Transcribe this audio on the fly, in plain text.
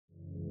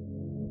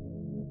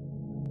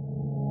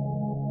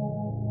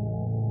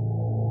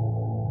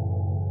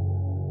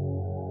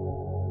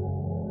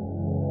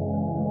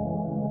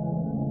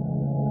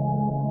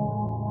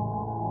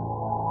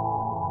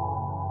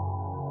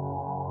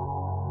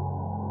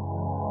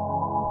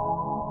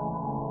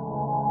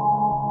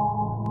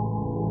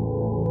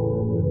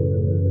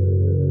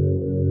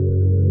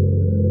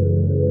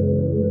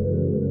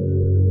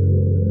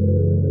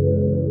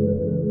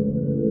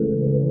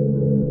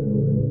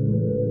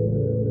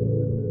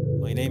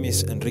My name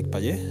is Enrique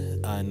Pallé,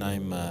 and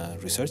I'm a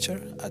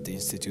researcher at the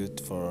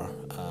Institute for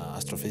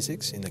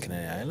Astrophysics in the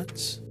Canary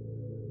Islands.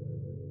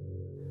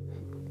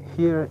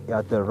 Here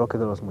at the Roque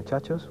de los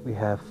Muchachos, we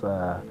have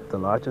the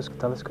largest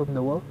telescope in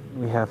the world.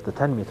 We have the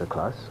 10-meter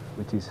class,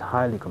 which is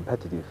highly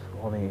competitive.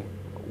 Only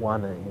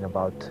one in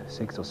about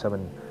 6 or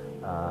 7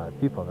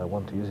 people that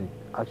want to use it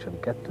actually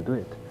get to do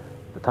it.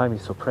 The time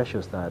is so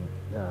precious that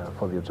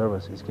for the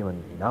observers is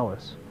given in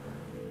hours.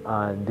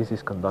 And this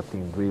is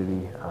conducting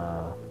really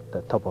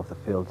the top of the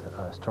field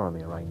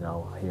astronomy right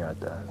now here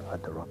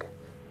at the Roque.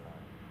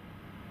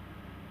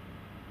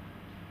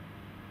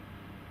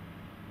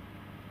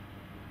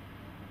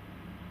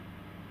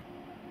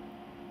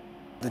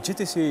 The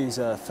GTC is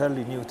a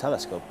fairly new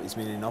telescope. It's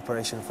been in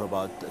operation for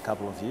about a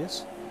couple of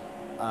years.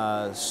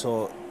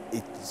 So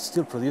it's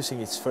still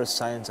producing its first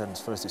science and its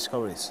first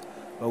discoveries.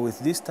 But with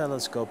this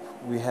telescope,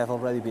 we have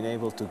already been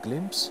able to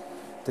glimpse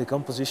the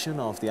composition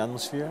of the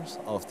atmospheres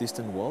of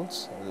distant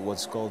worlds,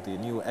 what's called the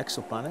new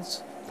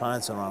exoplanets,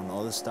 planets around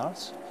other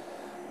stars.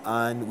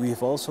 And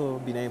we've also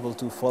been able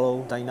to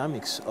follow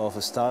dynamics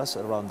of stars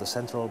around the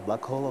central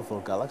black hole of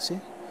our galaxy.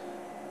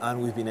 And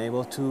we've been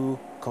able to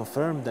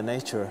confirm the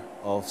nature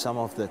of some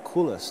of the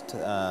coolest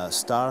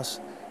stars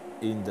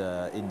in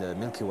the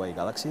Milky Way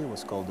galaxy,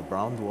 what's called the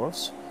brown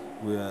dwarfs.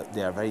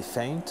 They are very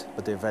faint,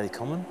 but they're very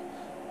common.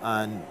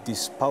 And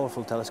this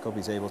powerful telescope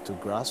is able to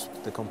grasp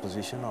the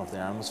composition of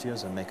their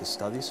atmospheres and make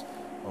studies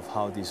of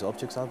how these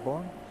objects are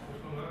born.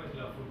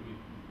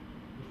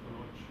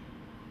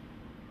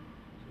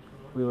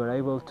 We were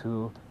able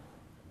to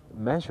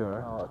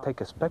measure,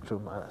 take a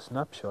spectrum, a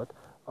snapshot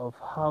of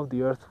how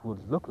the Earth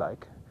would look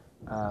like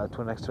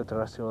to an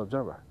extraterrestrial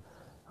observer,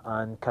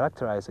 and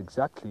characterize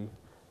exactly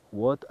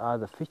what are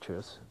the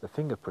features, the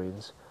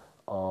fingerprints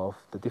of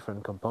the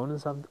different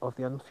components of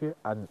the atmosphere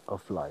and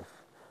of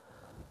life.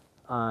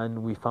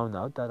 And we found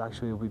out that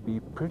actually it would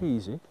be pretty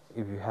easy,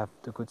 if you have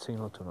the good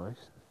signal to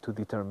noise, to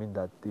determine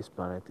that this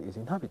planet is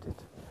inhabited.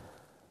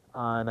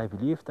 And I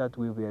believe that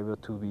we'll be able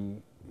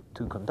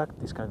to conduct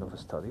this kind of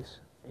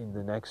studies in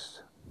the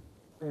next,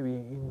 maybe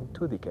in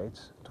 2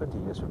 decades, 20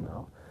 years from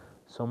now.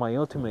 So my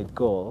ultimate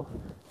goal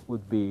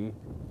would be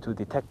to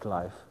detect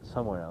life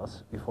somewhere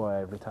else before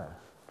I retire.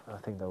 I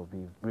think that would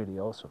be really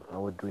awesome. I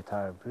would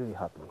retire really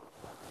happily.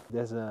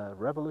 There's a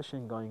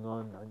revolution going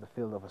on in the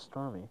field of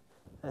astronomy.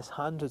 There's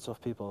hundreds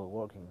of people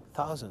working,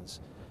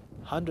 thousands,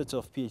 hundreds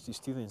of PhD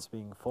students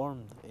being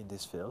formed in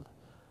this field.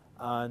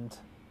 And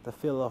the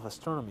field of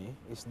astronomy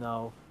is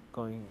now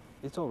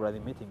it's already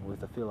meeting with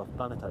the field of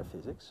planetary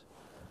physics.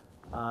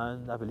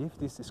 And I believe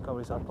these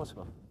discoveries are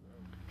possible.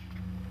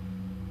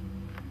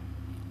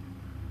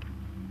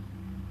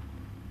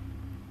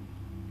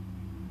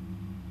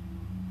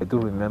 I do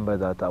remember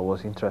that I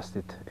was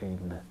interested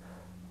in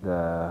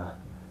the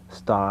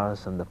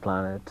stars and the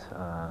planet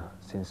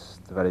since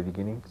the very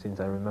beginning, since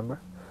I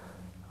remember.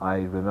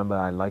 I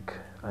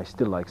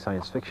still like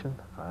science fiction.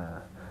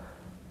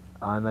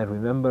 And I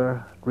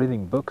remember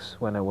reading books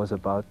when I was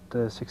about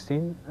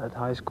 16 at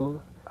high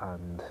school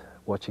and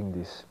watching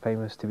this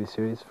famous TV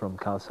series from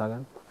Carl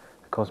Sagan,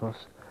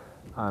 Cosmos.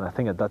 And I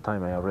think at that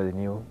time I already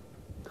knew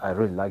I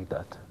really liked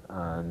that,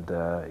 and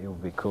it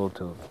would be cool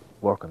to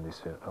work on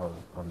this.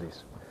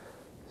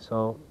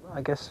 So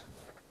I guess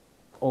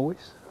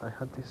always I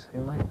had this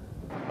in mind.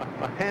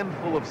 A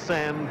handful of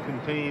sand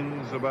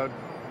contains about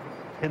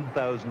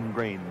 10,000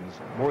 grains,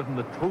 more than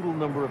the total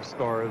number of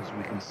stars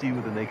we can see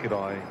with the naked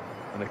eye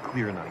on a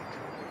clear night.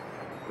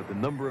 But the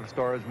number of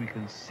stars we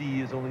can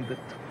see is only the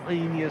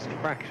tiniest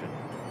fraction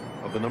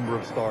of the number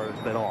of stars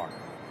that are.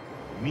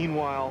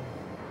 Meanwhile,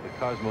 the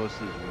cosmos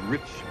is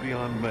rich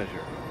beyond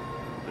measure.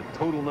 The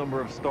total number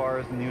of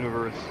stars in the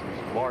universe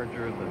is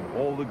larger than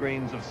all the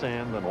grains of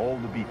sand on all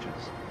the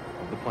beaches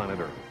of the planet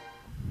Earth.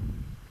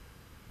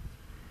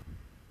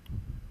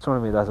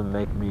 Astronomy doesn't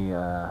make me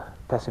a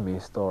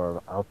pessimist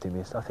or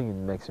optimist. I think it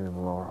makes me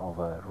more of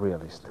a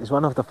realist. It's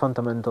one of the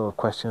fundamental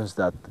questions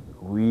that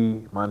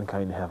we,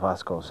 mankind, have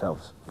asked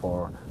ourselves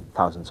for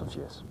thousands of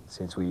years,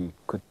 since we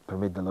could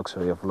permit the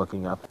luxury of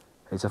looking up.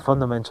 It's a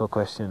fundamental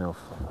question of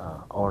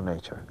our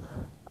nature.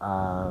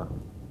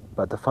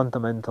 But the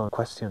fundamental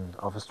question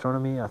of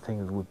astronomy, I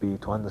think, would be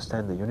to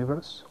understand the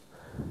universe,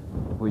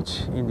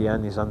 which in the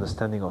end is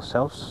understanding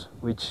ourselves,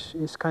 which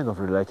is kind of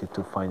related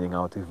to finding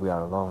out if we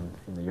are alone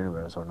in the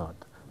universe or not.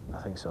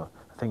 I think so.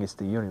 I think it's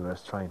the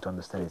universe trying to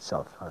understand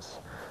itself, as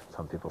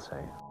some people say.